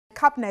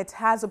Cabinet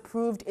has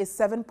approved a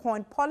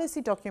 7-point policy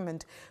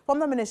document from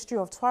the Ministry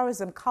of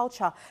Tourism,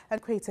 Culture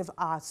and Creative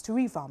Arts to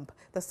revamp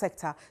the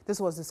sector.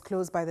 This was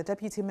disclosed by the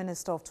Deputy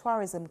Minister of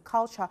Tourism,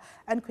 Culture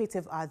and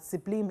Creative Arts,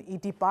 Ziblim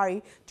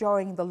Idibari,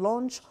 during the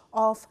launch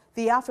of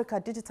the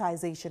Africa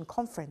Digitization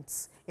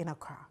Conference in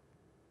Accra.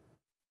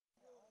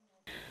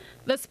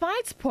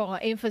 Despite poor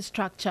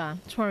infrastructure,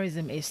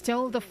 tourism is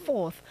still the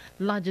fourth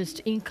largest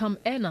income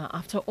earner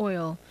after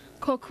oil,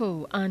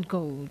 cocoa and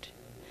gold.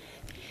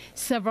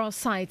 Several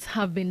sites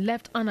have been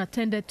left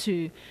unattended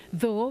to,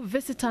 though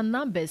visitor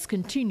numbers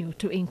continue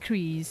to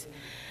increase.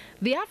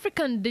 The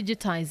African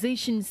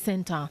Digitization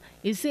Center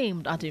is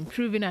aimed at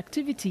improving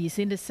activities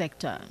in the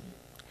sector.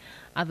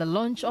 At the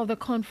launch of the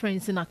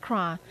conference in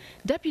Accra,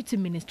 Deputy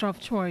Minister of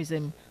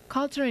Tourism,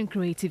 Culture and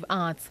Creative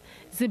Arts,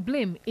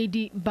 Ziblim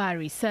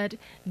Idibari, said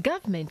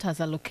government has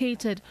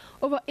allocated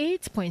over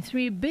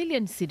 8.3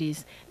 billion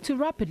cedis to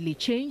rapidly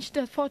change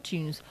the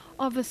fortunes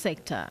of the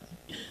sector.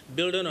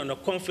 Building on the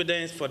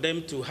confidence for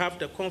them to have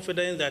the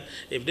confidence that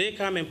if they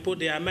come and put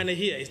their money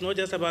here, it's not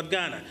just about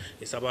Ghana,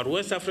 it's about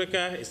West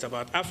Africa, it's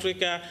about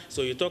Africa.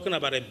 So you're talking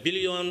about 1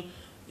 billion,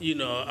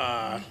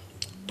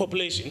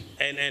 population,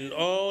 and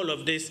all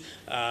of this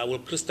will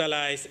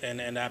crystallize,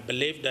 and I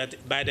believe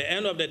that by the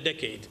end of the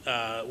decade,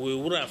 we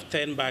would have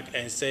turned back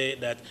and say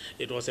that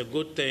it was a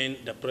good thing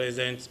the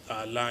President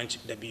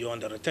launched the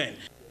Beyond the Return.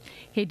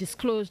 He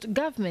disclosed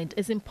government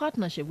is in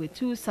partnership with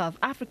 2 South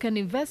African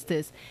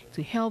investors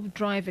to help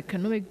drive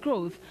economic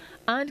growth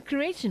and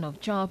creation of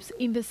jobs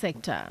in the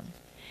sector.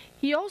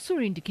 He also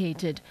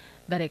indicated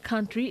that a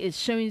country is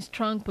showing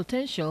strong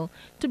potential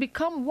to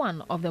become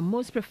one of the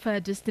most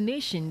preferred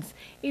destinations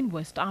in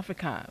West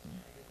Africa.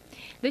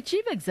 The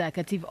Chief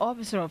Executive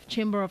Officer of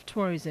Chamber of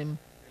Tourism,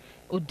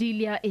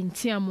 Odilia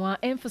Ntiamwa,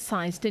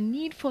 emphasized the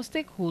need for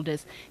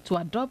stakeholders to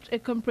adopt a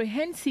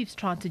comprehensive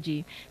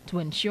strategy to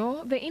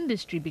ensure the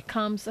industry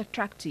becomes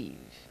attractive.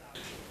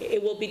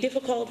 It will be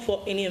difficult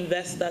for any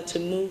investor to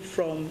move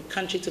from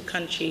country to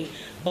country,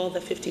 all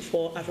the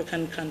 54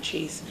 African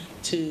countries,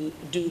 to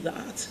do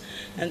that.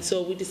 And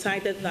so we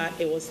decided that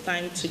it was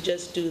time to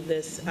just do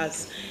this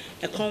as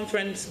a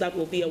conference that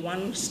will be a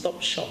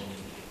one-stop shop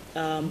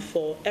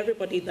for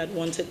everybody that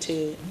wanted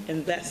to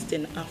invest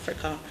in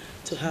Africa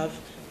to have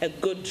a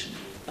good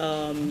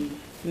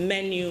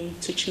menu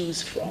to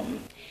choose from.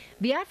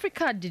 The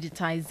Africa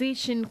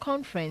Digitization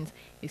Conference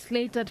is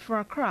slated for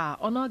Accra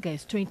on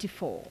August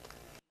 24.